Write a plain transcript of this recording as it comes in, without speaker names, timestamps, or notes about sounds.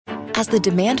As the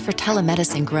demand for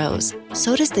telemedicine grows,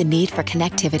 so does the need for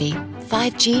connectivity.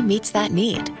 5G meets that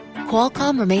need.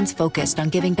 Qualcomm remains focused on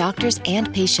giving doctors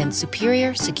and patients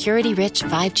superior, security-rich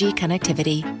 5G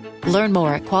connectivity. Learn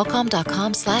more at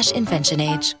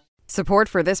qualcomm.com/InventionAge. Support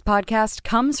for this podcast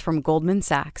comes from Goldman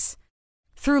Sachs.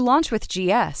 Through Launch with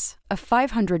GS, a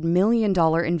 $500 million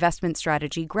investment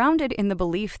strategy grounded in the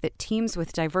belief that teams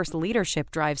with diverse leadership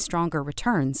drive stronger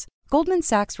returns, Goldman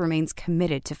Sachs remains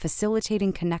committed to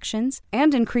facilitating connections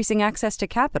and increasing access to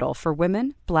capital for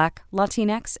women, Black,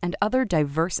 Latinx, and other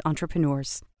diverse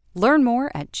entrepreneurs. Learn more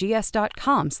at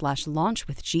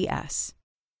gs.com/launchwithgs.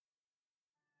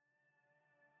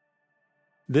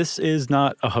 This is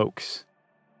not a hoax.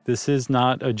 This is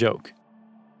not a joke.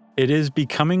 It is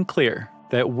becoming clear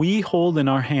that we hold in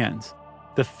our hands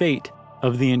the fate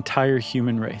of the entire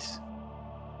human race.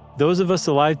 Those of us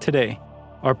alive today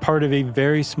are part of a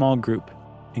very small group,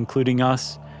 including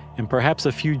us and perhaps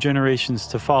a few generations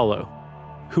to follow,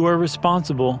 who are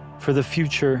responsible for the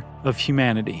future of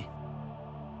humanity.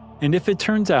 And if it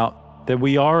turns out that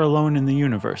we are alone in the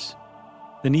universe,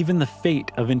 then even the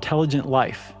fate of intelligent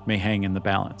life may hang in the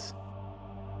balance.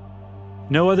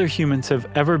 No other humans have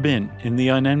ever been in the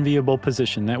unenviable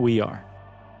position that we are.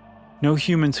 No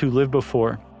humans who lived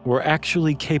before were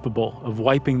actually capable of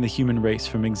wiping the human race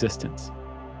from existence.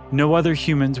 No other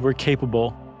humans were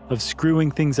capable of screwing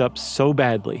things up so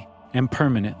badly and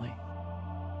permanently.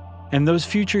 And those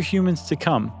future humans to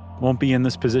come won't be in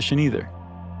this position either.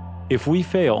 If we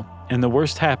fail and the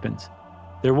worst happens,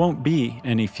 there won't be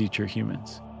any future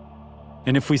humans.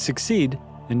 And if we succeed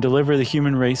and deliver the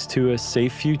human race to a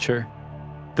safe future,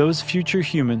 those future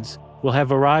humans will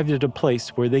have arrived at a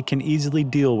place where they can easily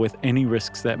deal with any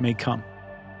risks that may come.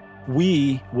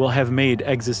 We will have made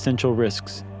existential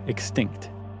risks extinct.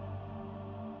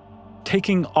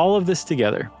 Taking all of this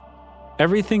together,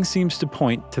 everything seems to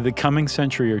point to the coming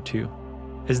century or two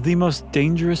as the most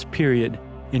dangerous period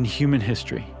in human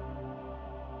history.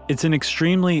 It's an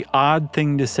extremely odd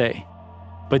thing to say,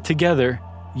 but together,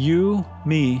 you,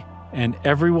 me, and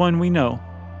everyone we know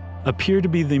appear to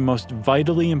be the most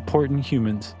vitally important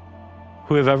humans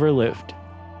who have ever lived.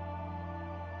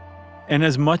 And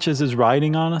as much as is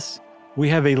riding on us, we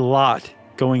have a lot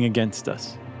going against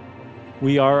us.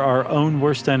 We are our own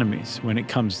worst enemies when it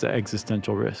comes to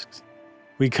existential risks.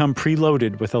 We come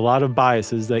preloaded with a lot of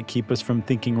biases that keep us from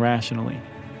thinking rationally.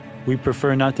 We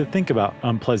prefer not to think about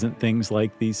unpleasant things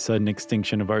like the sudden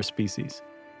extinction of our species.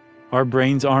 Our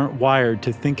brains aren't wired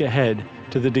to think ahead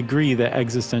to the degree that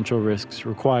existential risks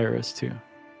require us to.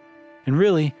 And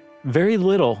really, very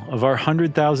little of our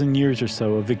 100,000 years or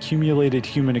so of accumulated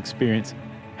human experience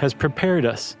has prepared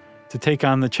us to take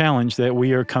on the challenge that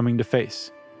we are coming to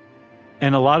face.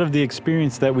 And a lot of the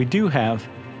experience that we do have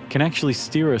can actually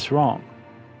steer us wrong.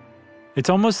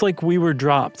 It's almost like we were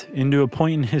dropped into a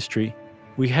point in history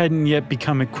we hadn't yet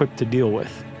become equipped to deal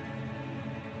with.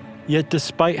 Yet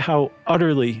despite how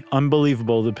utterly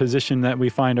unbelievable the position that we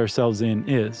find ourselves in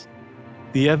is,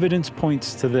 the evidence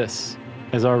points to this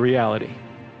as our reality.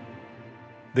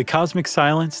 The cosmic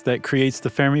silence that creates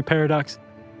the Fermi paradox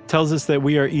tells us that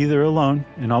we are either alone,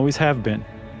 and always have been,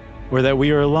 or that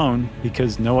we are alone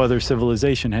because no other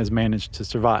civilization has managed to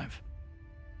survive.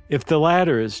 If the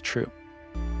latter is true,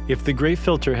 if the Great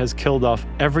Filter has killed off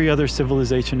every other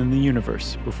civilization in the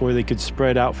universe before they could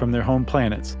spread out from their home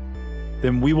planets,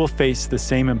 then we will face the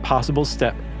same impossible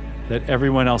step that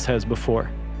everyone else has before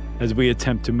as we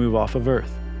attempt to move off of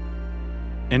Earth.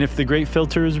 And if the Great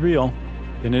Filter is real,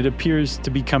 then it appears to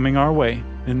be coming our way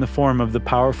in the form of the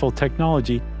powerful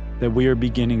technology that we are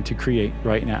beginning to create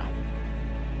right now.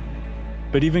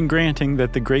 But even granting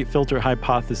that the Great Filter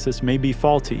hypothesis may be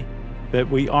faulty, that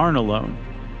we aren't alone,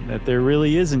 that there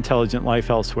really is intelligent life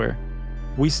elsewhere,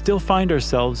 we still find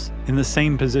ourselves in the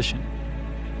same position.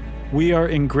 We are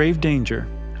in grave danger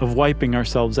of wiping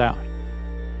ourselves out.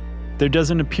 There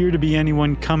doesn't appear to be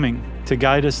anyone coming to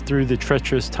guide us through the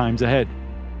treacherous times ahead.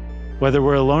 Whether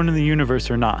we're alone in the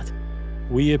universe or not,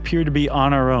 we appear to be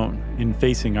on our own in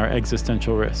facing our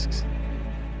existential risks.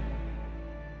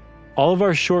 All of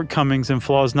our shortcomings and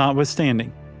flaws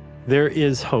notwithstanding, there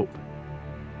is hope.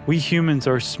 We humans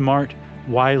are smart,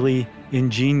 wily,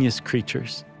 ingenious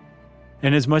creatures.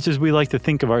 And as much as we like to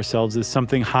think of ourselves as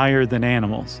something higher than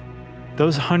animals,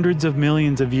 those hundreds of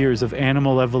millions of years of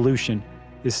animal evolution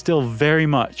is still very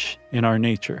much in our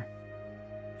nature.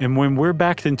 And when we're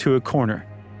backed into a corner,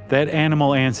 that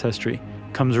animal ancestry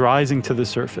comes rising to the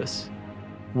surface.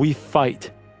 We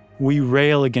fight. We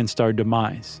rail against our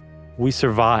demise. We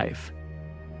survive.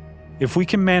 If we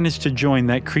can manage to join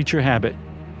that creature habit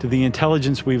to the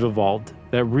intelligence we've evolved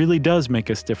that really does make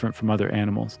us different from other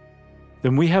animals,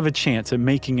 then we have a chance at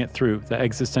making it through the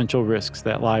existential risks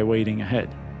that lie waiting ahead.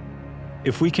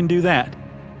 If we can do that,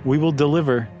 we will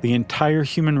deliver the entire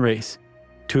human race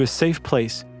to a safe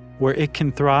place where it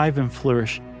can thrive and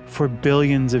flourish for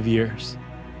billions of years.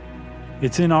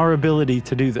 It's in our ability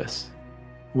to do this.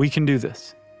 We can do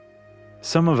this.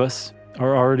 Some of us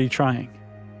are already trying.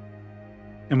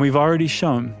 And we've already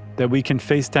shown that we can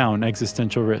face down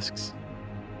existential risks.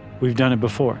 We've done it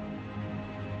before.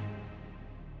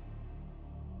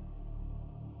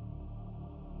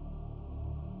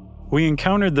 We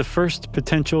encountered the first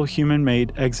potential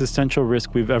human-made existential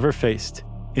risk we've ever faced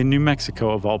in New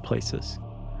Mexico, of all places.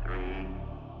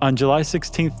 On July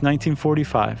 16,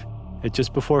 1945, at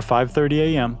just before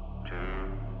 5:30 a.m.,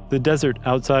 the desert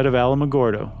outside of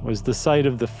Alamogordo was the site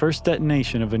of the first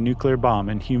detonation of a nuclear bomb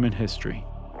in human history.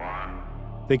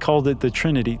 They called it the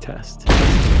Trinity test.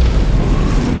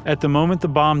 At the moment the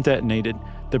bomb detonated,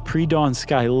 the pre-dawn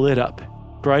sky lit up,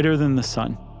 brighter than the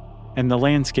sun, and the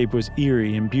landscape was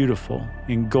eerie and beautiful,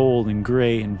 in gold and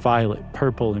gray and violet,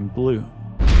 purple and blue.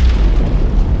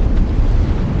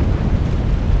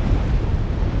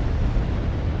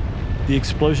 The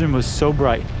explosion was so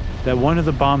bright that one of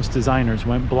the bomb's designers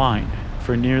went blind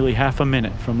for nearly half a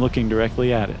minute from looking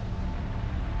directly at it.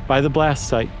 By the blast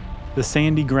site, the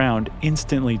sandy ground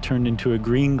instantly turned into a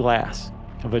green glass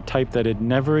of a type that had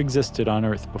never existed on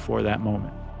Earth before that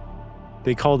moment.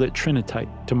 They called it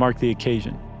Trinitite to mark the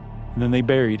occasion, and then they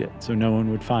buried it so no one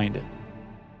would find it.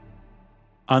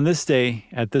 On this day,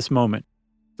 at this moment,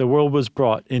 the world was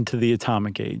brought into the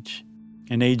atomic age,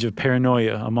 an age of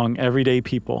paranoia among everyday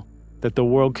people that the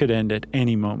world could end at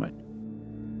any moment.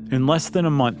 In less than a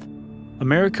month,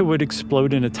 America would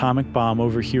explode an atomic bomb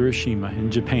over Hiroshima in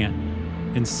Japan,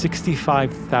 and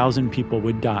 65,000 people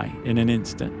would die in an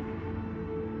instant.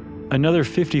 Another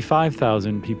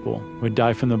 55,000 people would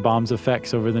die from the bomb's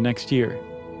effects over the next year.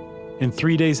 And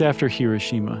 3 days after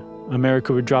Hiroshima,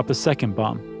 America would drop a second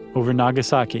bomb over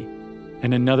Nagasaki,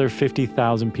 and another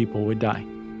 50,000 people would die.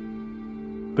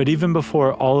 But even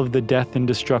before all of the death and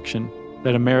destruction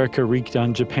that America wreaked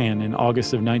on Japan in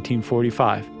August of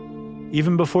 1945,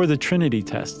 even before the Trinity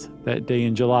test that day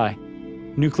in July,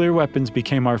 nuclear weapons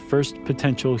became our first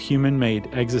potential human-made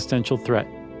existential threat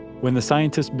when the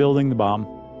scientists building the bomb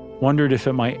wondered if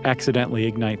it might accidentally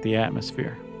ignite the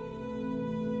atmosphere.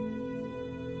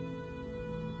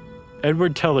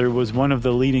 Edward Teller was one of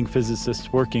the leading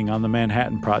physicists working on the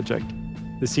Manhattan Project,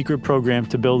 the secret program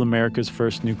to build America's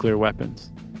first nuclear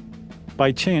weapons.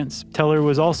 By chance, Teller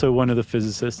was also one of the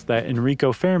physicists that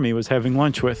Enrico Fermi was having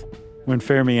lunch with when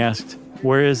Fermi asked,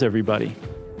 "Where is everybody?"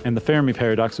 and the Fermi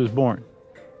paradox was born.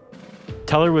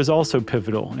 Teller was also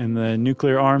pivotal in the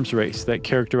nuclear arms race that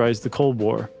characterized the Cold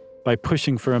War by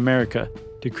pushing for America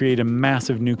to create a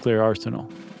massive nuclear arsenal.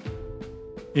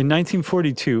 In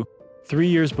 1942, 3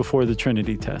 years before the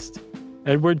Trinity test,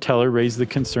 Edward Teller raised the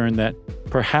concern that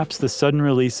perhaps the sudden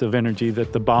release of energy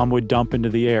that the bomb would dump into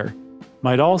the air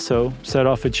might also set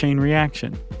off a chain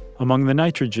reaction among the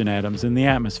nitrogen atoms in the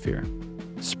atmosphere,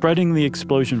 spreading the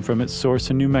explosion from its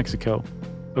source in New Mexico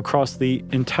across the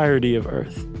entirety of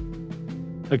Earth.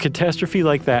 A catastrophe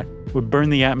like that would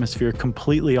burn the atmosphere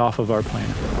completely off of our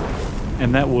planet.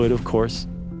 And that would, of course,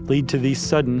 lead to the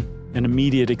sudden and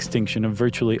immediate extinction of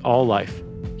virtually all life,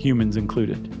 humans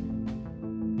included.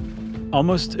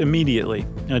 Almost immediately,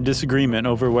 a disagreement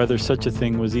over whether such a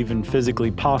thing was even physically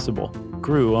possible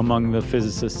grew among the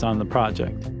physicists on the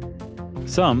project.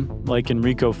 Some, like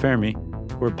Enrico Fermi,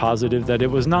 were positive that it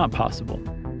was not possible.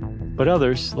 But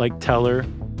others, like Teller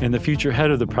and the future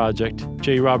head of the project,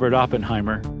 J. Robert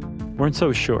Oppenheimer, weren't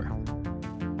so sure.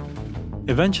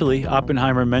 Eventually,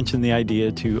 Oppenheimer mentioned the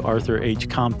idea to Arthur H.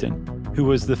 Compton, who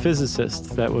was the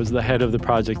physicist that was the head of the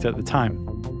project at the time.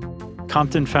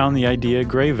 Compton found the idea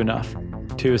grave enough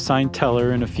to assign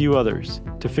Teller and a few others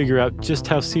to figure out just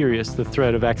how serious the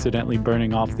threat of accidentally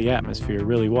burning off the atmosphere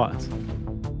really was.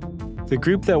 The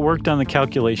group that worked on the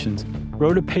calculations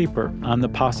wrote a paper on the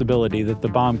possibility that the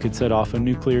bomb could set off a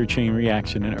nuclear chain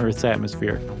reaction in Earth's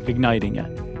atmosphere, igniting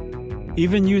it.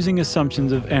 Even using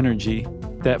assumptions of energy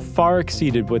that far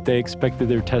exceeded what they expected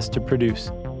their test to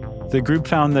produce, the group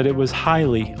found that it was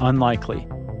highly unlikely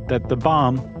that the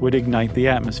bomb would ignite the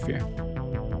atmosphere.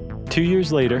 2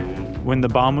 years later, when the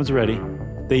bomb was ready,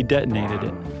 they detonated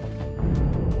it.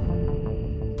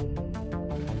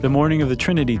 The morning of the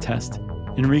Trinity test,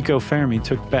 Enrico Fermi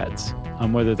took bets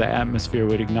on whether the atmosphere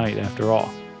would ignite after all.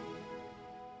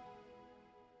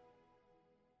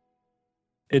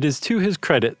 It is to his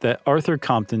credit that Arthur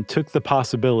Compton took the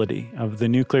possibility of the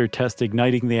nuclear test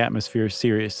igniting the atmosphere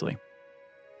seriously.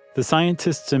 The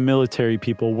scientists and military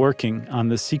people working on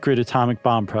the secret atomic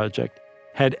bomb project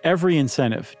had every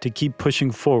incentive to keep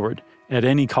pushing forward at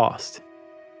any cost.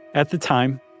 At the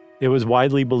time, it was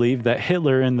widely believed that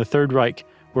Hitler and the Third Reich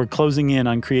were closing in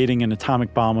on creating an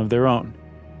atomic bomb of their own.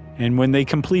 And when they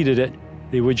completed it,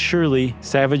 they would surely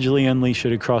savagely unleash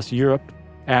it across Europe,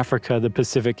 Africa, the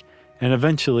Pacific, and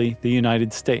eventually the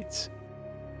United States.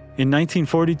 In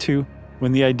 1942,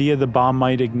 when the idea the bomb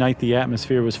might ignite the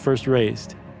atmosphere was first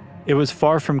raised, it was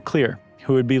far from clear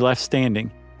who would be left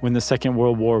standing when the Second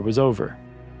World War was over.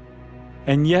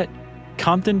 And yet,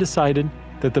 Compton decided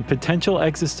that the potential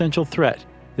existential threat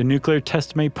the nuclear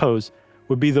test may pose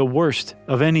would be the worst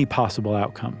of any possible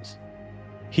outcomes.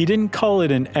 He didn't call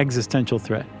it an existential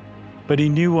threat, but he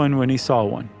knew one when he saw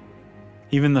one,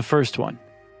 even the first one.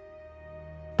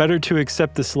 Better to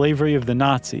accept the slavery of the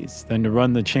Nazis than to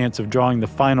run the chance of drawing the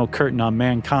final curtain on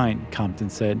mankind, Compton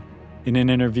said in an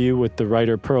interview with the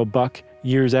writer Pearl Buck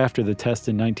years after the test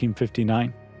in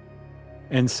 1959.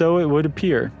 And so it would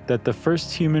appear that the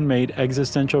first human-made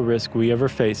existential risk we ever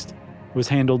faced was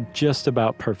handled just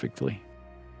about perfectly.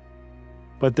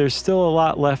 But there's still a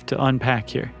lot left to unpack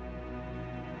here.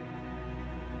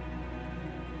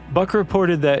 Buck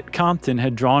reported that Compton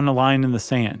had drawn a line in the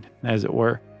sand, as it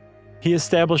were. He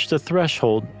established a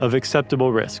threshold of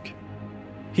acceptable risk.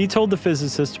 He told the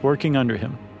physicists working under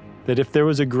him that if there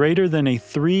was a greater than a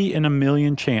 3 in a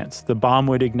million chance the bomb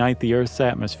would ignite the Earth's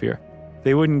atmosphere,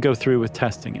 they wouldn't go through with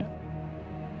testing it.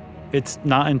 It's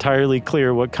not entirely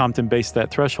clear what Compton based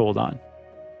that threshold on.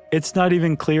 It's not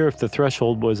even clear if the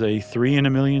threshold was a 3 in a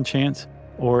million chance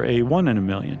or a 1 in a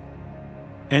million.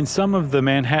 And some of the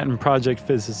Manhattan Project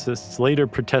physicists later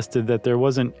protested that there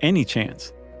wasn't any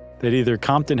chance, that either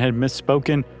Compton had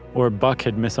misspoken or Buck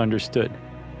had misunderstood.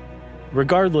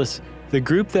 Regardless, the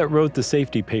group that wrote the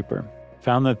safety paper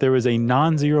found that there was a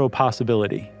non-zero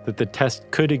possibility that the test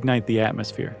could ignite the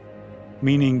atmosphere,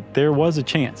 meaning there was a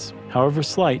chance, however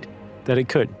slight, that it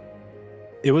could.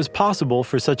 It was possible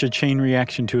for such a chain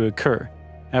reaction to occur.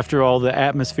 After all, the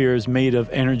atmosphere is made of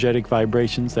energetic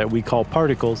vibrations that we call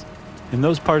particles, and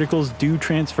those particles do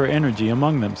transfer energy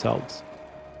among themselves.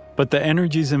 But the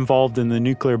energies involved in the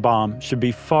nuclear bomb should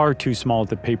be far too small,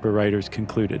 the paper writers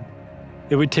concluded.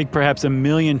 It would take perhaps 1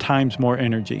 million times more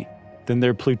energy than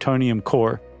their plutonium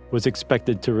core was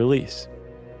expected to release.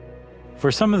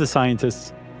 For some of the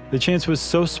scientists, the chance was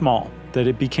so small that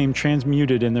it became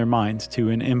transmuted in their minds to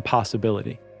an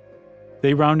impossibility.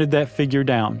 They rounded that figure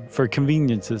down for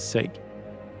convenience's sake.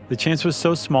 The chance was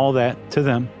so small that, to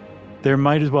them, there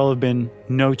might as well have been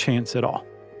no chance at all.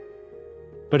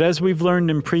 But as we've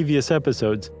learned in previous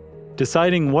episodes,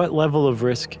 deciding what level of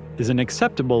risk is an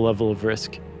acceptable level of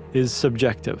risk is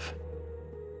subjective.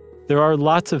 There are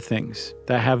lots of things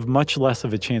that have much less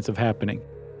of a chance of happening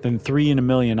than 3 in a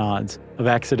million odds of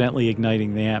accidentally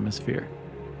igniting the atmosphere.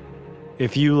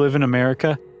 If you live in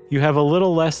America, you have a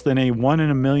little less than a 1 in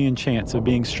a million chance of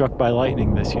being struck by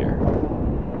lightning this year.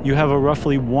 You have a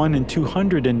roughly 1 in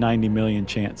 290 million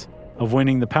chance of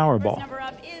winning the Powerball.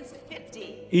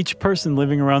 Each person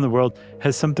living around the world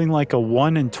has something like a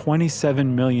 1 in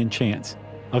 27 million chance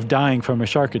of dying from a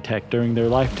shark attack during their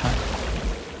lifetime.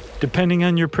 Depending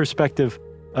on your perspective,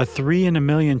 a 3 in a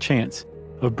million chance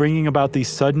of bringing about the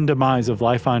sudden demise of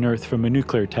life on Earth from a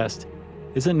nuclear test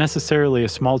isn't necessarily a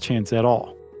small chance at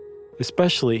all,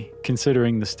 especially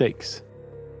considering the stakes.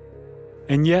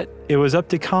 And yet, it was up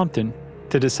to Compton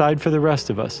to decide for the rest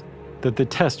of us that the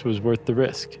test was worth the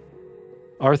risk.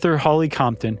 Arthur Hawley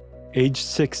Compton, aged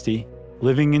 60,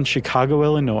 living in Chicago,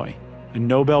 Illinois, a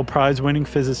Nobel Prize-winning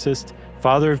physicist,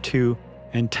 father of 2,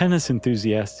 and tennis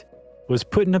enthusiast, was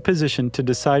put in a position to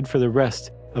decide for the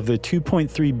rest of the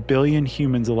 2.3 billion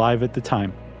humans alive at the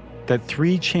time that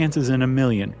 3 chances in a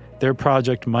million their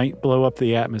project might blow up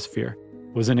the atmosphere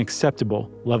was an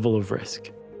acceptable level of risk.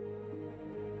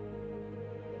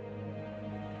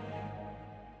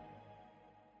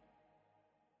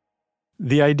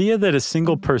 The idea that a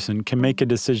single person can make a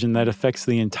decision that affects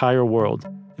the entire world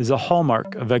is a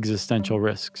hallmark of existential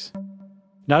risks.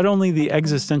 Not only the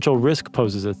existential risk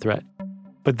poses a threat,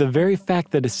 but the very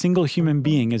fact that a single human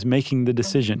being is making the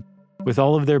decision, with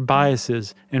all of their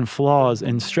biases and flaws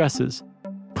and stresses,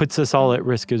 puts us all at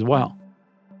risk as well.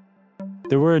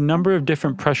 There were a number of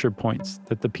different pressure points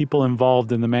that the people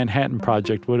involved in the Manhattan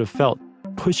Project would have felt,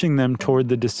 pushing them toward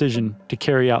the decision to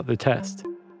carry out the test.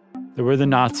 There were the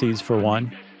Nazis, for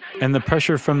one, and the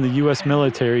pressure from the US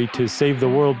military to save the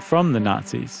world from the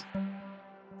Nazis.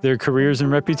 Their careers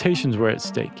and reputations were at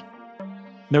stake.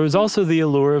 There was also the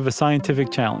allure of a scientific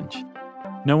challenge.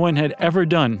 No one had ever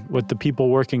done what the people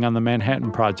working on the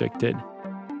Manhattan Project did.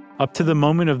 Up to the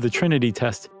moment of the Trinity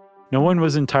test, no one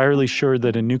was entirely sure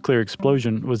that a nuclear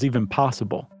explosion was even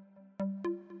possible.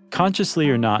 Consciously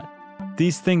or not,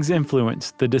 these things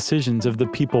influence the decisions of the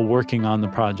people working on the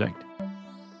project.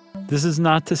 This is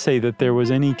not to say that there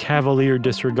was any cavalier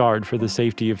disregard for the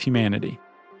safety of humanity.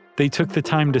 They took the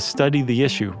time to study the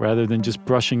issue rather than just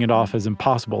brushing it off as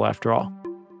impossible after all.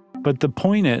 But the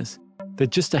point is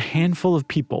that just a handful of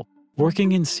people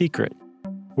working in secret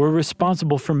were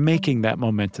responsible for making that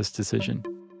momentous decision.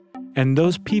 And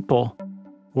those people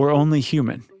were only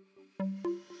human.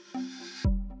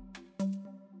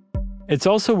 It's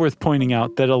also worth pointing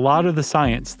out that a lot of the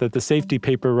science that the safety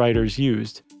paper writers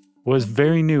used was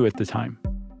very new at the time.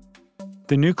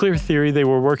 The nuclear theory they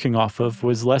were working off of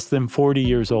was less than 40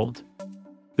 years old.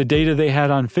 The data they had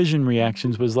on fission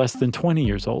reactions was less than 20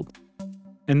 years old.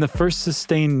 And the first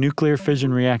sustained nuclear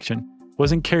fission reaction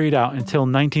wasn't carried out until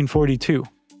 1942,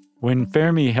 when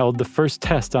Fermi held the first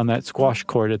test on that squash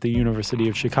court at the University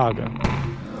of Chicago.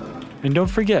 And don't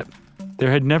forget,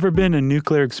 there had never been a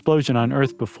nuclear explosion on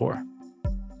Earth before.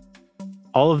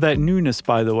 All of that newness,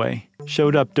 by the way,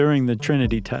 showed up during the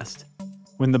Trinity test,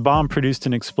 when the bomb produced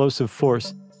an explosive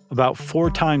force about 4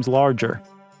 times larger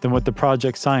than what the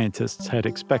project scientists had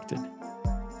expected.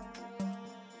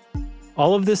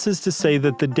 All of this is to say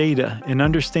that the data and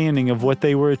understanding of what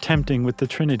they were attempting with the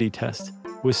Trinity test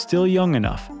was still young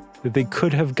enough that they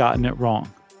could have gotten it wrong.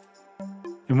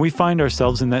 And we find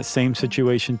ourselves in that same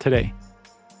situation today.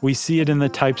 We see it in the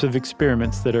types of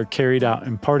experiments that are carried out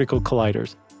in particle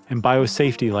colliders and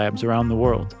biosafety labs around the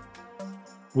world.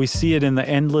 We see it in the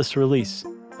endless release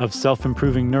of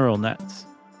self-improving neural nets.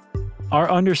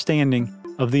 Our understanding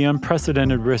of the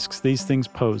unprecedented risks these things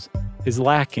pose is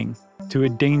lacking to a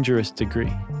dangerous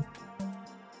degree.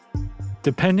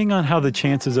 Depending on how the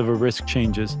chances of a risk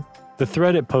changes, the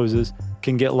threat it poses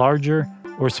can get larger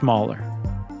or smaller.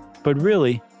 But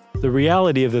really, the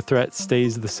reality of the threat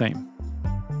stays the same.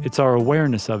 It's our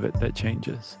awareness of it that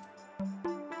changes.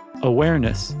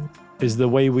 Awareness is the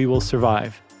way we will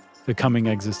survive the coming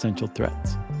existential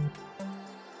threats.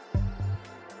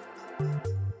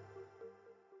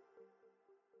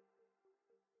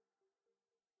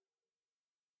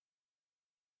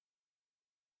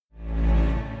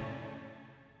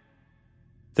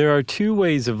 There are 2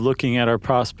 ways of looking at our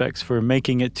prospects for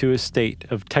making it to a state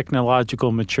of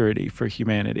technological maturity for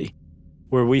humanity,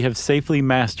 where we have safely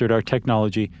mastered our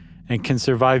technology and can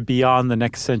survive beyond the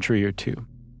next century or 2.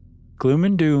 Gloom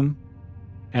and doom,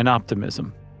 and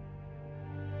optimism.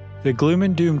 The gloom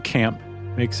and doom camp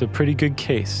makes a pretty good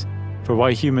case for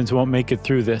why humans won't make it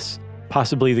through this,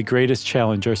 possibly the greatest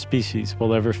challenge our species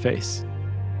will ever face.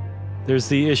 There's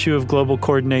the issue of global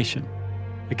coordination,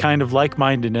 the kind of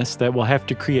like-mindedness that we'll have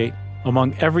to create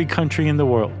among every country in the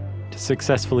world to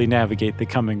successfully navigate the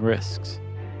coming risks.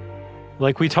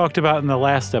 Like we talked about in the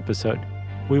last episode,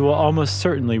 we will almost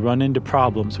certainly run into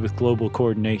problems with global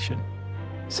coordination.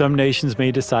 Some nations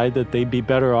may decide that they'd be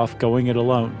better off going it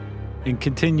alone and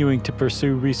continuing to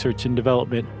pursue research and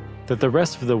development that the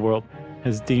rest of the world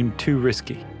has deemed too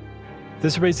risky.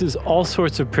 This raises all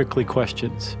sorts of prickly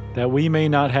questions that we may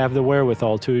not have the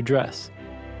wherewithal to address.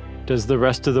 Does the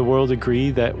rest of the world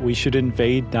agree that we should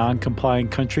invade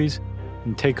non-compliant countries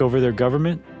and take over their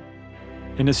government?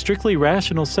 In a strictly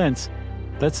rational sense,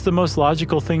 that's the most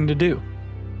logical thing to do.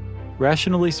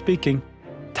 Rationally speaking,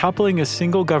 toppling a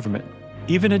single government,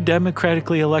 even a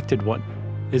democratically elected one,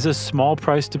 is a small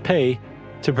price to pay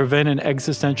to prevent an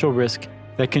existential risk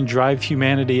that can drive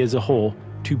humanity as a whole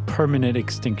to permanent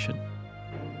extinction.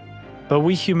 But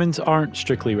we humans aren't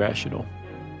strictly rational.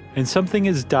 And something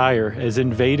as dire as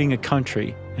invading a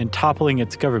country and toppling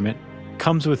its government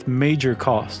comes with major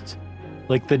costs,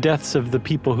 like the deaths of the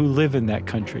people who live in that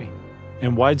country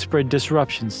and widespread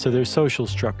disruptions to their social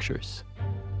structures.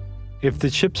 If the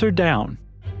chips are down,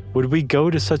 would we go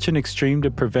to such an extreme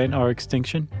to prevent our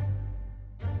extinction?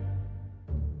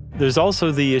 There's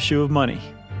also the issue of money.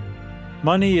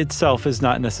 Money itself is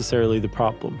not necessarily the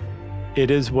problem. It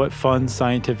is what funds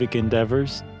scientific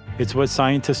endeavors. It's what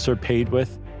scientists are paid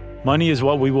with. Money is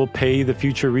what we will pay the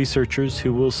future researchers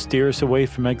who will steer us away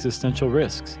from existential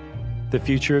risks. The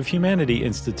Future of Humanity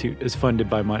Institute is funded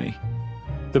by money.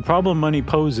 The problem money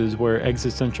poses where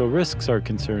existential risks are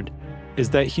concerned is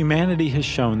that humanity has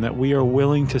shown that we are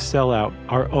willing to sell out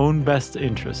our own best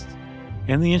interests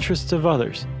and the interests of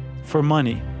others for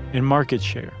money and market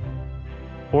share.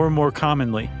 Or more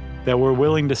commonly, that we're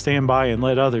willing to stand by and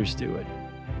let others do it.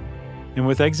 And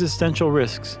with existential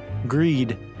risks,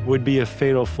 greed would be a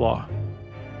fatal flaw.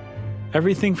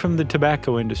 Everything from the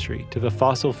tobacco industry to the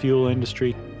fossil fuel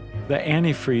industry, the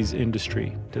antifreeze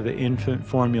industry to the infant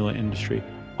formula industry,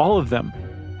 all of them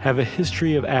have a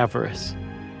history of avarice,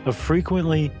 of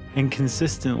frequently and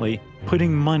consistently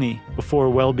putting money before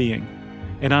well-being,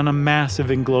 and on a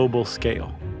massive and global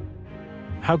scale.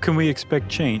 How can we expect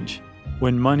change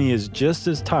when money is just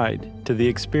as tied to the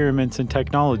experiments and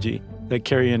technology that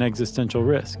carry an existential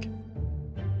risk?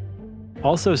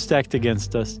 Also stacked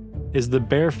against us is the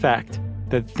bare fact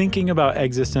that thinking about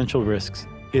existential risks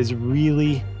is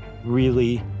really,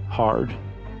 really hard.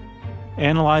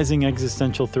 Analyzing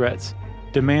existential threats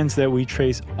demands that we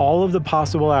trace all of the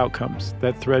possible outcomes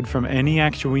that thread from any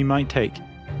action we might take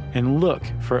and look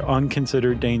for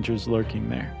unconsidered dangers lurking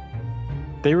there.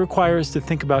 They require us to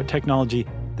think about technology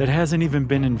that hasn't even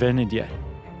been invented yet,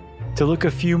 to look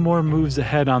a few more moves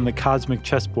ahead on the cosmic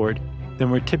chessboard than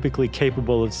we're typically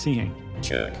capable of seeing.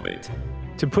 Checkmate.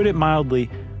 To put it mildly,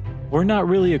 we're not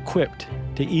really equipped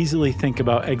to easily think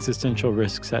about existential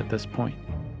risks at this point.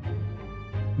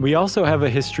 We also have a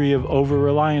history of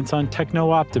over-reliance on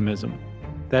techno-optimism,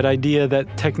 that idea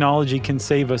that technology can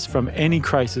save us from any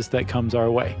crisis that comes our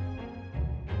way.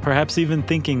 Perhaps even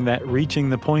thinking that reaching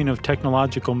the point of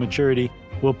technological maturity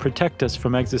will protect us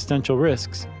from existential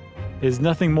risks is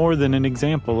nothing more than an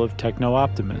example of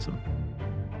techno-optimism.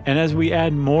 And as we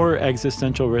add more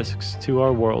existential risks to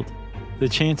our world, the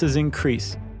chances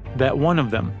increase that one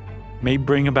of them may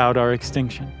bring about our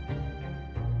extinction.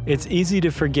 It's easy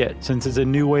to forget since it's a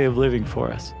new way of living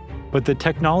for us, but the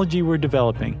technology we're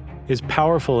developing is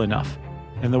powerful enough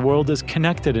and the world is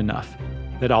connected enough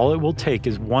that all it will take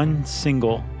is one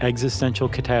single existential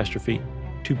catastrophe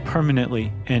to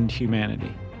permanently end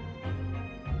humanity.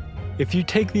 If you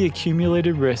take the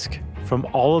accumulated risk from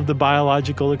all of the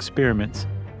biological experiments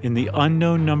in the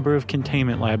unknown number of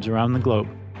containment labs around the globe,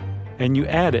 and you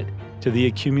add it to the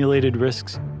accumulated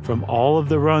risks from all of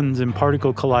the runs and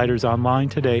particle colliders online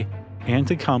today and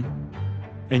to come,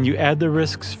 and you add the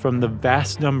risks from the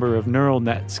vast number of neural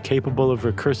nets capable of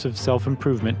recursive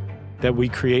self-improvement that we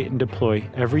create and deploy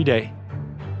every day,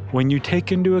 when you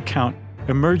take into account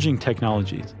emerging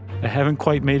technologies that haven't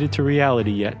quite made it to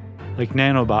reality yet, like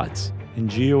nanobots and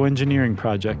geoengineering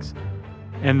projects,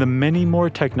 and the many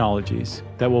more technologies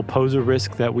that will pose a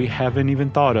risk that we haven't even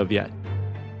thought of yet,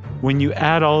 when you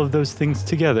add all of those things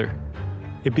together,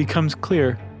 it becomes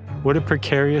clear what a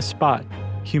precarious spot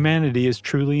humanity is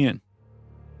truly in.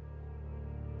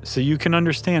 So you can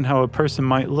understand how a person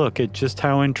might look at just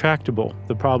how intractable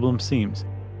the problem seems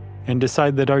and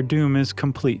decide that our doom is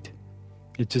complete.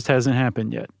 It just hasn't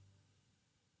happened yet.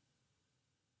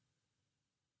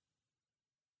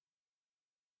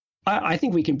 I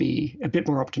think we can be a bit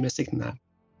more optimistic than that.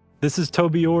 This is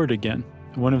Toby Ord again,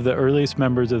 one of the earliest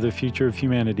members of the Future of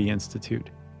Humanity Institute.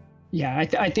 Yeah,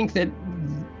 I think that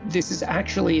this is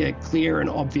actually a clear and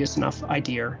obvious enough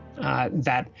idea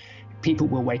that people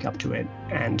will wake up to it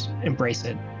and embrace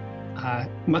it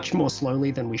much more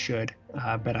slowly than we should.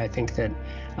 But I think that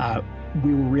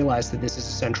we will realize that this is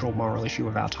a central moral issue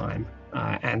of our time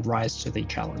and rise to the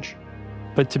challenge.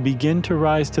 But to begin to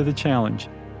rise to the challenge,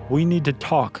 we need to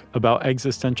talk about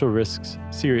existential risks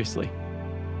seriously.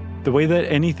 The way that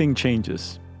anything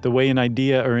changes, the way an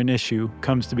idea or an issue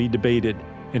comes to be debated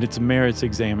and its merits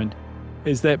examined,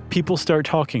 is that people start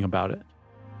talking about it.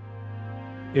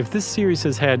 If this series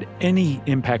has had any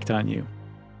impact on you,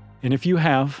 and if you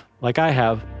have, like I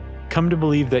have, come to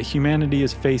believe that humanity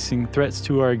is facing threats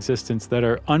to our existence that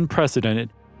are unprecedented,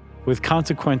 with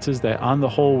consequences that on the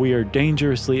whole we are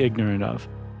dangerously ignorant of,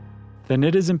 then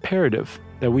it is imperative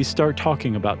that we start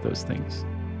talking about those things.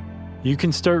 You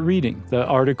can start reading the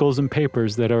articles and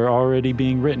papers that are already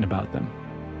being written about them.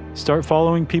 Start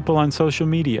following people on social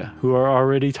media who are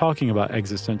already talking about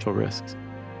existential risks,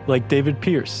 like David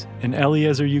Pierce and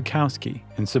Eliezer Yudkowsky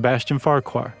and Sebastian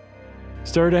Farquhar.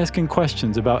 Start asking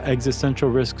questions about existential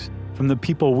risks from the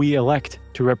people we elect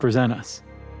to represent us.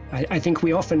 I think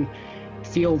we often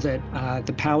feel that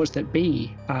the powers that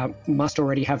be must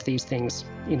already have these things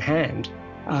in hand.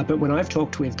 But when I've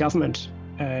talked with government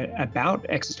about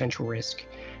existential risk,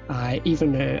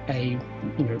 even a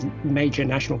major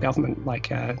national government like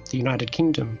the United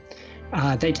Kingdom,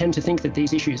 they tend to think that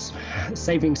these issues,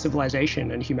 saving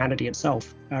civilization and humanity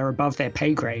itself, are above their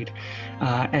pay grade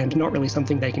and not really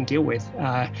something they can deal with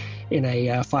in a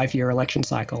 5-year election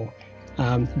cycle.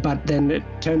 But then it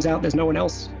turns out there's no one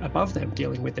else above them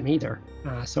dealing with them either.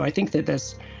 So I think that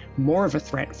there's more of a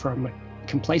threat from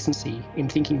complacency in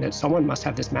thinking that someone must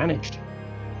have this managed.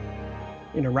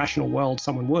 In a rational world,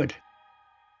 someone would.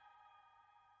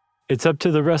 It's up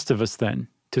to the rest of us then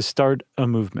to start a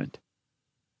movement.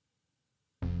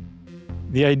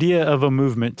 The idea of a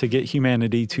movement to get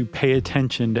humanity to pay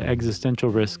attention to existential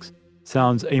risks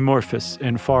sounds amorphous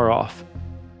and far off.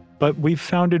 But we've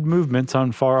founded movements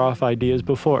on far-off ideas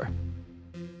before.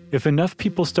 If enough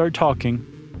people start talking,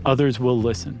 others will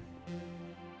listen.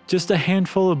 Just a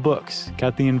handful of books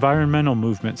got the environmental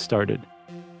movement started,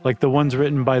 like the ones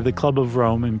written by the Club of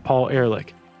Rome and Paul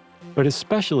Ehrlich, but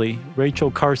especially Rachel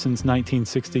Carson's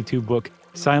 1962 book,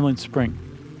 Silent Spring,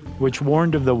 which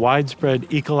warned of the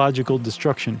widespread ecological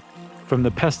destruction from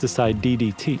the pesticide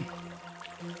DDT.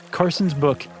 Carson's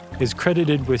book is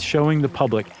credited with showing the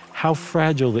public how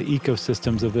fragile the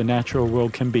ecosystems of the natural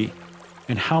world can be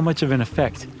and how much of an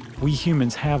effect we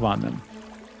humans have on them.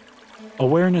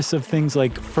 Awareness of things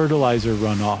like fertilizer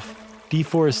runoff,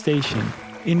 deforestation,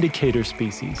 indicator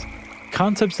species,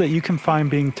 concepts that you can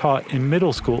find being taught in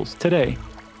middle schools today,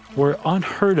 were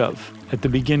unheard of at the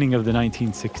beginning of the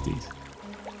 1960s.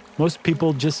 Most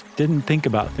people just didn't think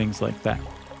about things like that.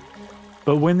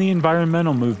 But when the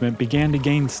environmental movement began to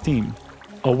gain steam,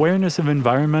 awareness of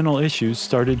environmental issues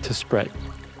started to spread.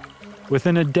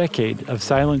 Within a decade of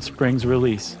Silent Spring's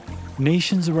release,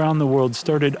 nations around the world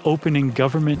started opening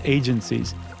government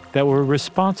agencies that were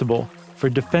responsible for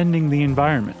defending the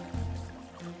environment.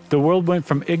 The world went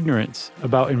from ignorance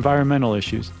about environmental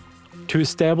issues to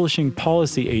establishing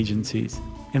policy agencies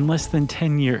in less than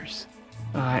 10 years.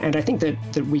 And I think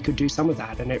that we could do some of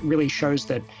that, and it really shows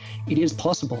that it is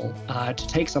possible to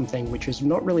take something which is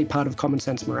not really part of common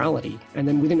sense morality, and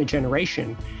then within a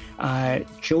generation,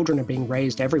 children are being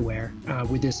raised everywhere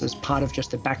with this as part of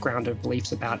just the background of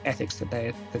beliefs about ethics that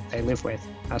they live with.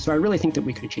 So I really think that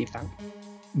we could achieve that.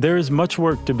 There is much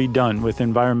work to be done with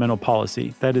environmental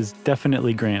policy, that is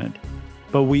definitely granted,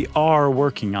 but we are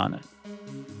working on it.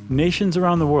 Nations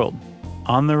around the world,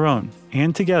 on their own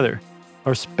and together,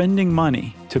 are spending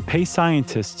money to pay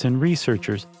scientists and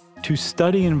researchers to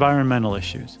study environmental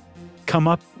issues, come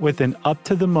up with an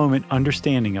up-to-the-moment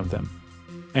understanding of them,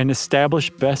 and establish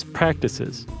best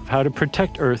practices of how to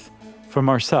protect Earth from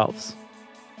ourselves.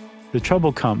 The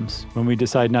trouble comes when we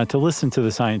decide not to listen to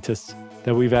the scientists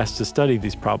that we've asked to study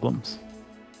these problems.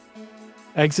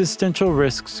 Existential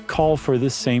risks call for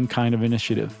this same kind of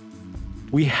initiative.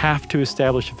 We have to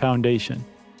establish a foundation,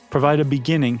 provide a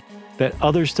beginning that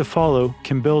others to follow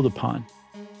can build upon.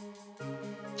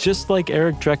 Just like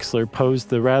Eric Drexler posed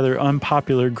the rather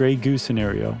unpopular Grey Goose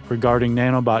scenario regarding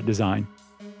nanobot design,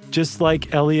 just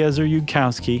like Eliezer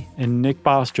Yudkowsky and Nick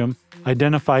Bostrom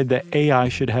identified that AI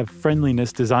should have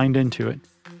friendliness designed into it,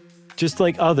 just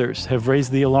like others have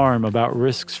raised the alarm about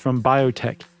risks from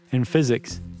biotech and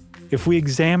physics, if we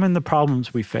examine the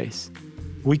problems we face,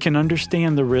 we can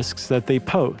understand the risks that they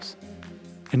pose.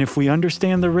 And if we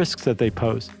understand the risks that they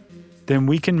pose, then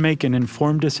we can make an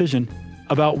informed decision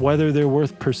about whether they're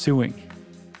worth pursuing.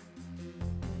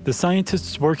 The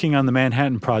scientists working on the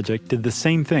Manhattan Project did the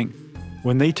same thing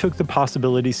when they took the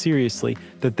possibility seriously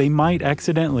that they might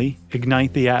accidentally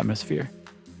ignite the atmosphere.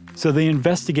 So they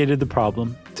investigated the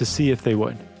problem to see if they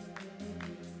would.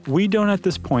 We don't at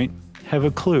this point have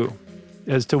a clue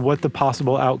as to what the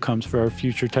possible outcomes for our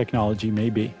future technology may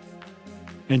be.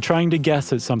 And trying to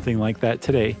guess at something like that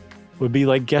today would be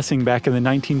like guessing back in the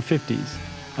 1950s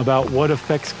about what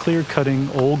effects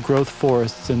clear-cutting old-growth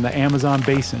forests in the Amazon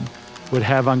basin would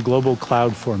have on global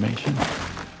cloud formation.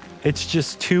 It's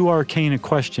just too arcane a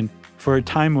question for a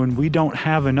time when we don't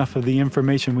have enough of the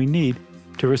information we need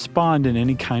to respond in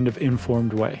any kind of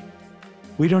informed way.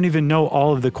 We don't even know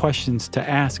all of the questions to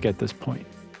ask at this point.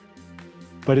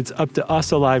 But it's up to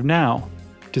us alive now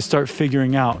to start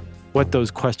figuring out what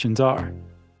those questions are.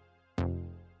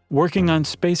 Working on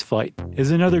spaceflight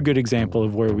is another good example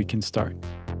of where we can start.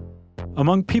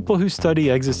 Among people who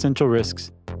study existential risks,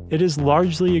 it is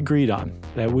largely agreed on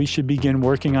that we should begin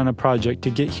working on a project to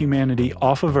get humanity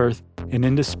off of Earth and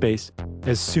into space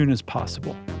as soon as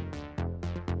possible.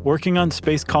 Working on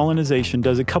space colonization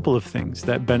does a couple of things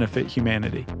that benefit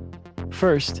humanity.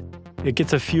 First, it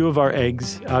gets a few of our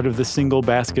eggs out of the single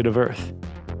basket of Earth.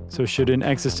 So should an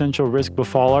existential risk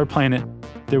befall our planet,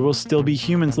 there will still be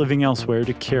humans living elsewhere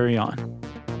to carry on.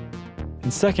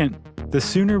 And second, the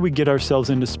sooner we get ourselves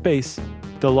into space,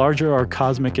 the larger our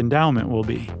cosmic endowment will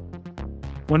be.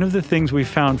 One of the things we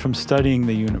found from studying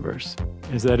the universe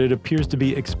is that it appears to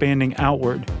be expanding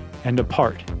outward and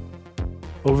apart.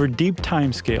 Over deep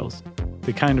timescales,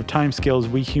 the kind of timescales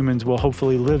we humans will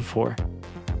hopefully live for,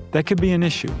 that could be an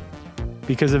issue,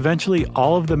 because eventually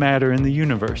all of the matter in the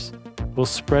universe will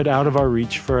spread out of our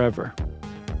reach forever.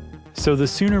 So the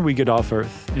sooner we get off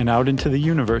Earth and out into the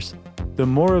universe, the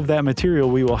more of that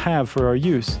material we will have for our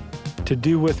use to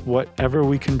do with whatever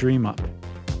we can dream up.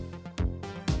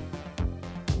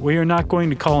 We are not going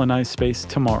to colonize space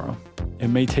tomorrow. It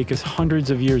may take us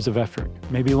hundreds of years of effort,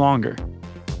 maybe longer.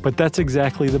 But that's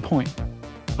exactly the point.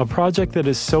 A project that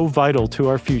is so vital to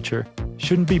our future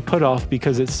shouldn't be put off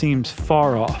because it seems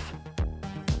far off.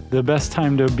 the best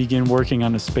time to begin working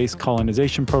on a space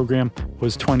colonization program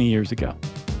was 20 years ago.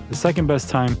 The second best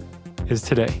time is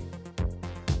today.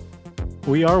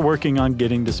 We are working on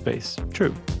getting to space,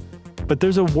 true. But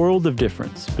there's a world of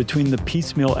difference between the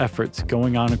piecemeal efforts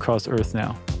going on across Earth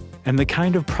now and the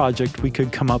kind of project we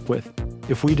could come up with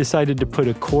if we decided to put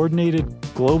a coordinated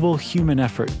global human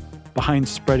effort behind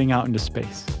spreading out into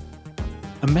space.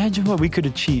 Imagine what we could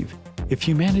achieve if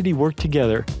humanity worked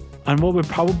together on what would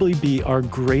probably be our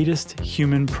greatest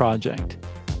human project.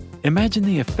 Imagine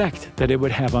the effect that it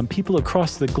would have on people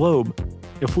across the globe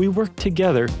if we worked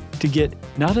together to get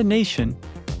not a nation,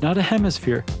 not a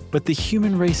hemisphere, but the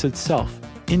human race itself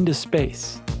into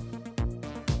space.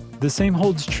 The same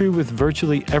holds true with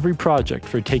virtually every project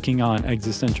for taking on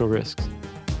existential risks.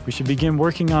 We should begin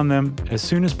working on them as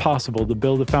soon as possible to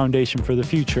build a foundation for the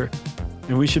future,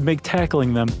 and we should make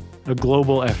tackling them a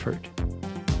global effort.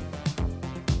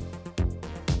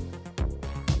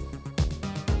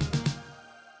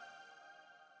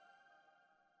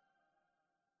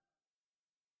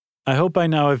 I hope by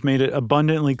now I've made it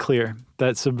abundantly clear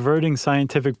that subverting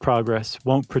scientific progress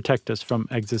won't protect us from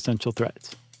existential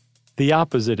threats. The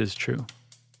opposite is true.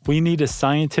 We need a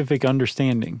scientific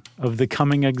understanding of the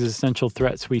coming existential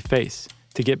threats we face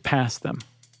to get past them.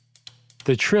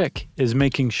 The trick is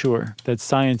making sure that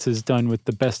science is done with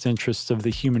the best interests of the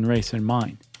human race in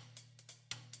mind.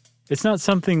 It's not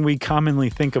something we commonly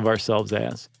think of ourselves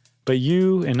as, but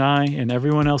you and I and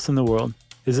everyone else in the world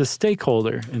is a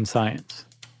stakeholder in science.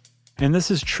 And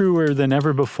this is truer than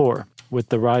ever before with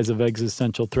the rise of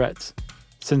existential threats,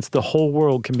 since the whole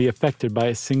world can be affected by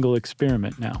a single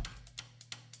experiment now.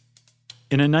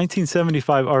 In a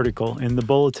 1975 article in the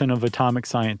Bulletin of Atomic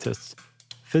Scientists,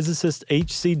 physicist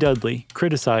H.C. Dudley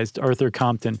criticized Arthur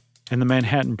Compton and the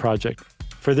Manhattan Project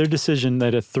for their decision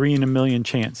that a 3 in a million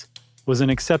chance was an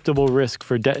acceptable risk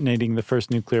for detonating the first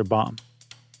nuclear bomb.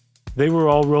 They were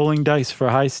all rolling dice for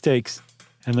high stakes,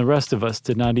 and the rest of us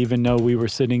did not even know we were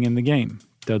sitting in the game,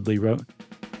 Dudley wrote.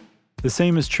 The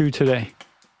same is true today.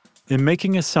 In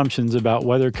making assumptions about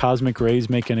whether cosmic rays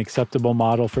make an acceptable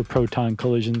model for proton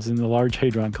collisions in the Large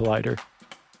Hadron Collider,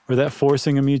 or that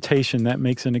forcing a mutation that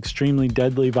makes an extremely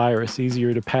deadly virus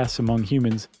easier to pass among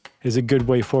humans is a good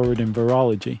way forward in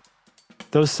virology,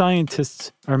 those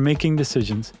scientists are making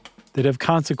decisions that have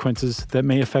consequences that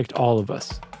may affect all of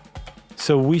us.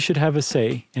 So we should have a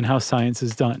say in how science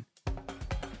is done.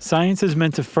 Science is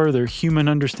meant to further human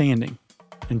understanding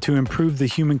and to improve the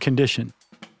human condition,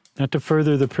 not to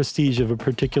further the prestige of a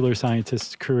particular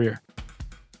scientist's career.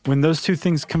 When those two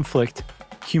things conflict,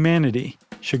 humanity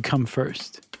should come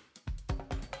first.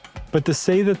 But the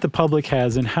say that the public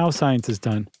has in how science is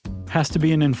done has to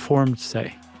be an informed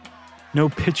say. No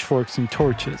pitchforks and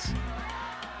torches.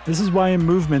 This is why a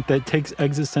movement that takes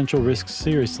existential risks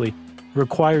seriously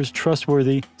requires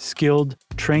trustworthy, skilled,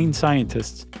 trained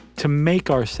scientists to make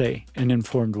our say an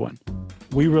informed one.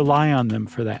 We rely on them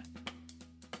for that.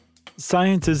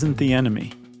 Science isn't the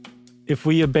enemy. If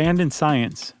we abandon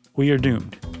science, we are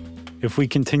doomed. If we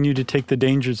continue to take the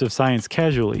dangers of science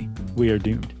casually, we are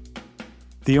doomed.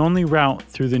 The only route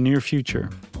through the near future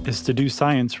is to do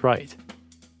science right.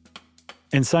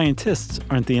 And scientists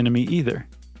aren't the enemy either.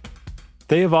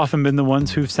 They have often been the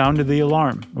ones who've sounded the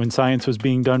alarm when science was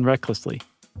being done recklessly,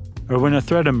 or when a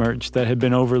threat emerged that had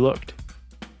been overlooked.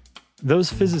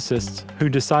 Those physicists who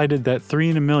decided that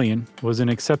 3 in a million was an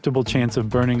acceptable chance of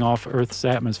burning off Earth's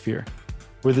atmosphere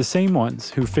were the same ones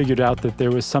who figured out that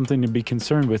there was something to be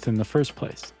concerned with in the first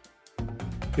place.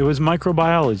 It was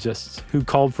microbiologists who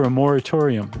called for a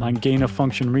moratorium on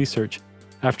gain-of-function research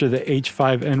after the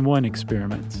H5N1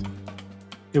 experiments.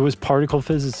 It was particle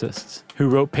physicists who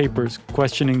wrote papers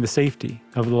questioning the safety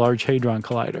of the Large Hadron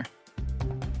Collider.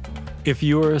 If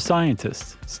you are a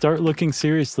scientist, start looking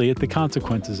seriously at the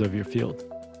consequences of your field.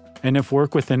 And if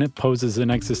work within it poses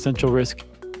an existential risk,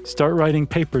 start writing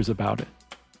papers about it.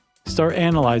 Start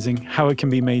analyzing how it can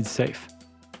be made safe.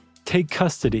 Take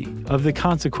custody of the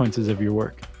consequences of your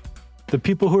work. The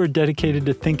people who are dedicated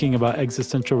to thinking about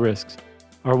existential risks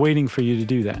are waiting for you to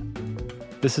do that.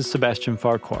 This is Sebastian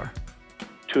Farquhar.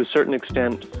 To a certain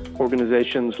extent,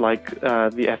 organizations like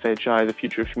the FHI, the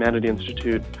Future of Humanity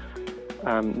Institute,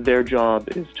 their job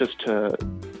is just to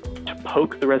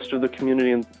poke the rest of the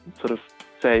community and sort of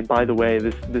say, by the way,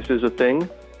 this is a thing.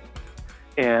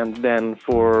 And then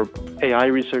for AI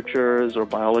researchers or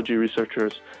biology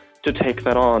researchers to take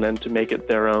that on and to make it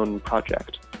their own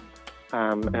project.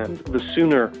 And the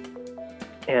sooner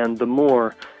and the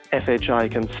more FHI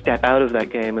can step out of that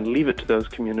game and leave it to those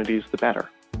communities, the better.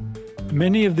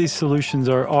 Many of these solutions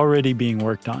are already being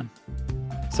worked on.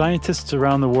 Scientists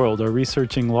around the world are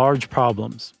researching large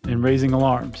problems and raising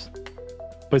alarms.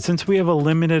 But since we have a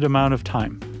limited amount of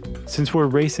time, since we're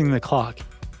racing the clock,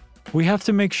 we have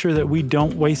to make sure that we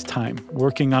don't waste time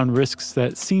working on risks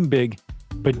that seem big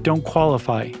but don't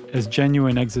qualify as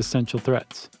genuine existential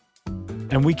threats.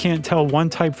 And we can't tell one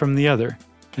type from the other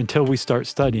until we start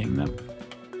studying them.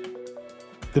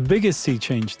 The biggest sea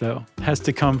change, though, has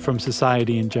to come from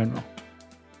society in general.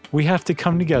 We have to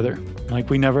come together like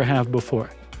we never have before.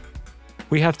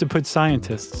 We have to put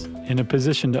scientists in a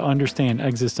position to understand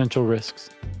existential risks,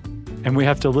 and we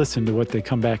have to listen to what they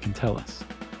come back and tell us.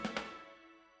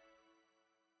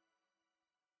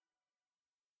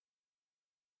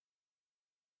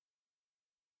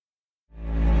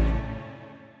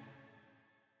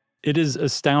 It is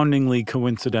astoundingly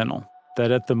coincidental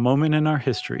that at the moment in our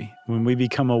history when we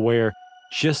become aware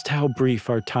just how brief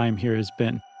our time here has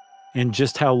been and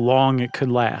just how long it could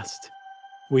last,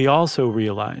 we also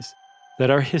realize that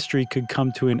our history could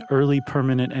come to an early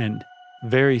permanent end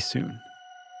very soon.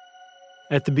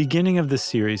 At the beginning of this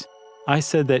series, I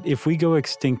said that if we go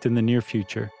extinct in the near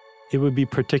future, it would be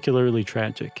particularly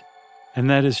tragic, and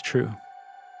that is true.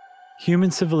 Human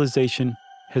civilization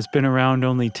has been around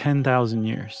only 10,000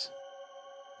 years.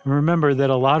 And remember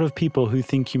that a lot of people who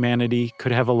think humanity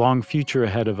could have a long future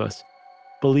ahead of us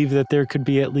believe that there could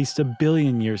be at least 1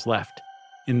 billion years left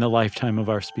in the lifetime of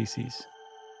our species.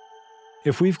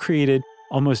 If we've created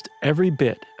almost every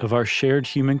bit of our shared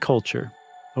human culture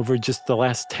over just the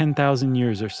last 10,000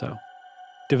 years or so,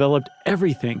 developed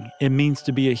everything it means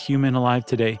to be a human alive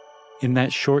today in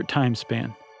that short time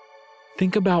span,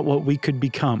 think about what we could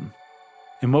become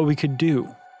and what we could do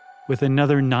with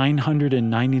another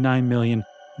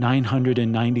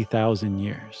 999,990,000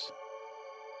 years.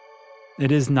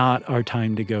 It is not our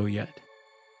time to go yet.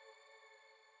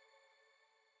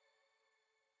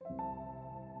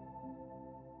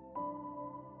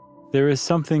 There is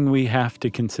something we have to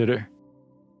consider.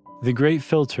 The Great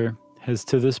Filter has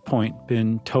to this point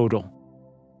been total.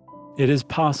 It is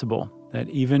possible that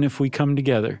even if we come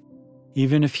together,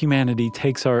 even if humanity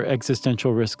takes our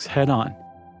existential risks head on,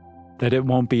 that it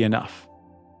won't be enough.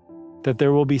 That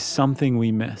there will be something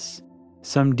we miss,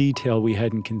 some detail we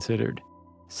hadn't considered,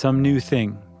 some new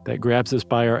thing that grabs us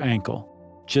by our ankle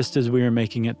just as we are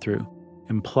making it through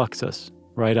and plucks us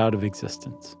right out of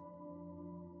existence.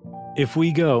 If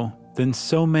we go, then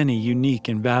so many unique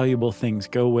and valuable things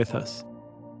go with us.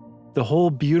 The whole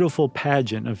beautiful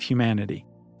pageant of humanity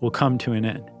will come to an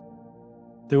end.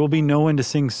 There will be no one to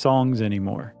sing songs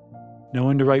anymore, no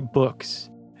one to write books,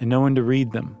 and no one to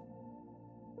read them.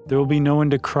 There will be no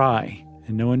one to cry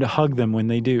and no one to hug them when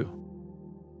they do.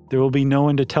 There will be no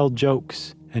one to tell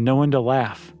jokes and no one to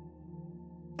laugh.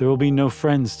 There will be no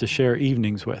friends to share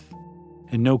evenings with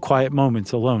and no quiet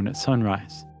moments alone at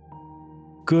sunrise.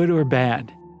 Good or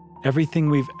bad, everything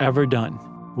we've ever done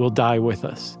will die with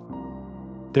us.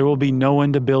 There will be no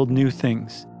one to build new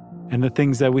things, and the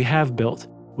things that we have built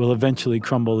will eventually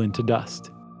crumble into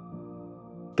dust.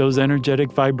 Those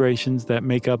energetic vibrations that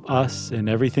make up us and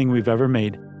everything we've ever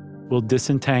made will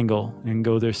disentangle and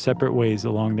go their separate ways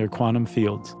along their quantum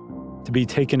fields to be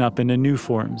taken up into new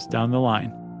forms down the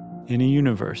line in a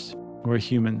universe where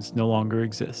humans no longer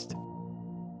exist.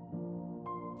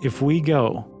 If we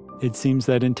go, it seems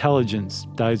that intelligence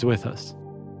dies with us.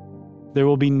 There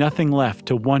will be nothing left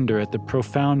to wonder at the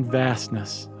profound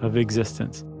vastness of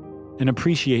existence and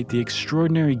appreciate the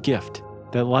extraordinary gift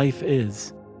that life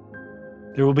is.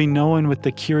 There will be no one with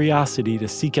the curiosity to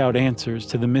seek out answers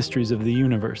to the mysteries of the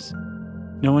universe,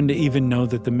 no one to even know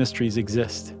that the mysteries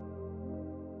exist.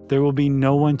 There will be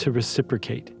no one to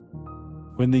reciprocate.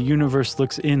 When the universe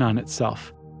looks in on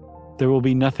itself, there will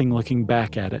be nothing looking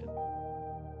back at it.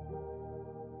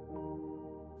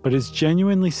 But as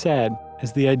genuinely sad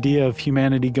as the idea of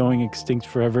humanity going extinct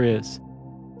forever is,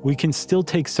 we can still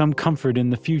take some comfort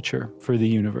in the future for the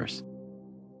universe.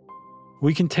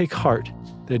 We can take heart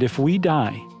that if we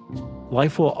die,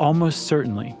 life will almost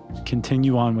certainly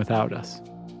continue on without us.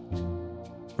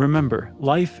 Remember,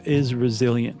 life is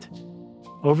resilient.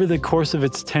 Over the course of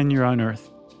its tenure on Earth,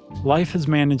 life has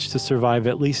managed to survive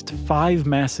at least 5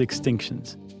 mass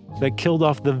extinctions that killed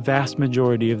off the vast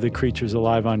majority of the creatures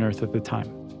alive on Earth at the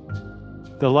time.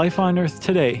 The life on Earth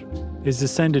today is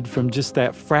descended from just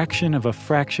that fraction of a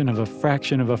fraction of a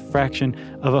fraction of a fraction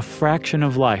of a fraction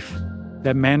of life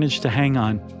that managed to hang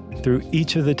on through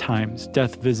each of the times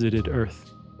death visited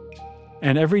Earth.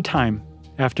 And every time,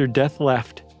 after death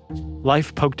left,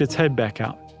 life poked its head back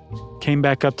out, came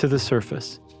back up to the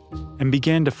surface, and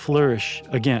began to flourish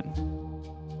again.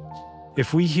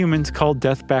 If we humans call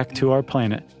death back to our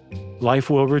planet,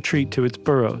 life will retreat to its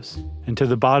burrows and to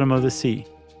the bottom of the sea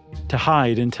to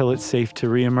hide until it's safe to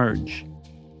reemerge.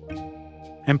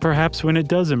 And perhaps when it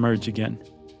does emerge again,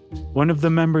 one of the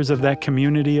members of that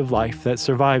community of life that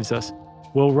survives us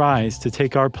will rise to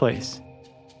take our place,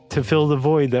 to fill the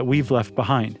void that we've left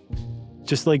behind,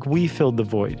 just like we filled the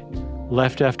void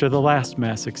left after the last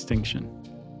mass extinction.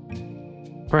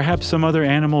 Perhaps some other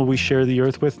animal we share the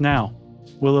earth with now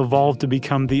will evolve to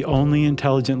become the only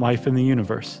intelligent life in the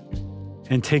universe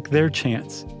and take their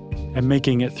chance at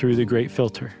making it through the Great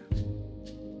Filter.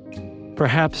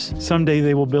 Perhaps someday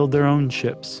they will build their own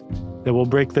ships that will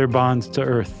break their bonds to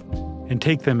Earth and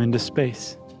take them into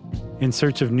space in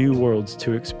search of new worlds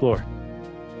to explore,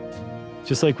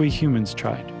 just like we humans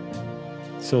tried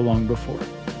so long before.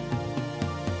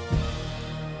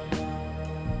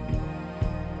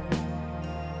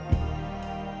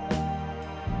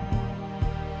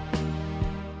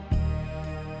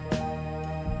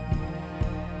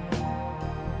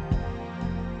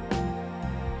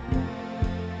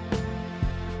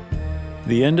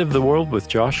 The End of the World with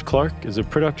Josh Clark is a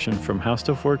production from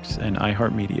HowStuffWorks and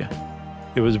iHeartMedia.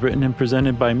 It was written and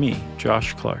presented by me,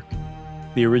 Josh Clark.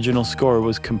 The original score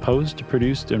was composed,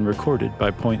 produced, and recorded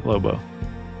by Point Lobo.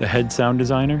 The head sound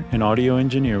designer and audio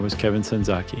engineer was Kevin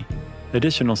Senzaki.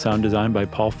 Additional sound design by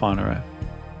Paul Fonarev.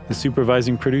 The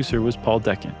supervising producer was Paul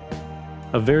Decken.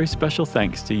 A very special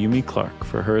thanks to Yumi Clark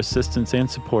for her assistance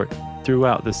and support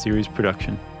throughout the series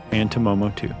production, and to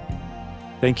Momo too.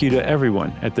 Thank you to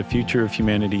everyone at the Future of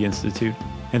Humanity Institute,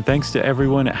 and thanks to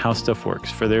everyone at HowStuffWorks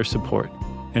for their support,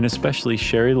 and especially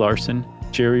Sherry Larson,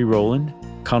 Jerry Rowland,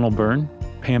 Connell Byrne,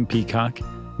 Pam Peacock,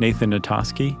 Nathan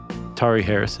Natoski, Tari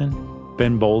Harrison,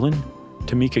 Ben Bolin,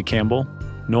 Tamika Campbell,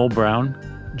 Noel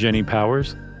Brown, Jenny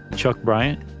Powers, Chuck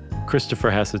Bryant,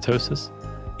 Christopher Hassatosis,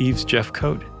 Eves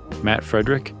Jeffcoat, Matt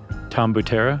Frederick, Tom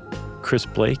Butera, Chris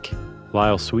Blake,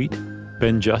 Lyle Sweet,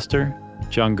 Ben Juster,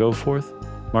 John Goforth,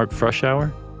 Mark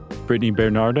Frushauer, Brittany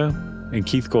Bernardo, and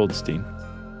Keith Goldstein.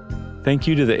 Thank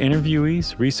you to the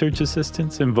interviewees, research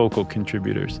assistants, and vocal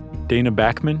contributors, Dana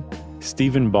Backman,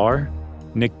 Stephen Barr,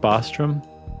 Nick Bostrom,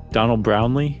 Donald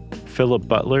Brownlee, Philip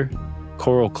Butler,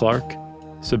 Coral Clark,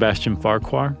 Sebastian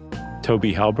Farquhar,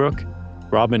 Toby Halbrook,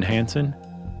 Robin Hansen,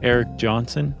 Eric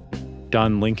Johnson,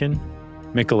 Don Lincoln,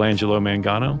 Michelangelo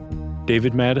Mangano,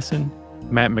 David Madison,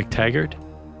 Matt McTaggart,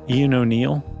 Ian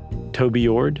O'Neill, Toby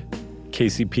Ord,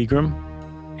 Casey Pegram,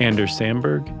 Anders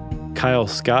Sandberg, Kyle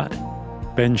Scott,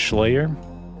 Ben Schleyer,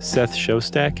 Seth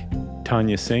Shostak,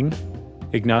 Tanya Singh,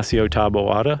 Ignacio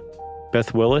Taboada,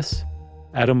 Beth Willis,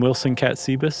 Adam Wilson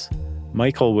Katsibas,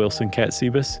 Michael Wilson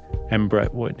Katsibas, and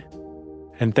Brett Wood.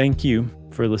 And thank you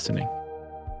for listening.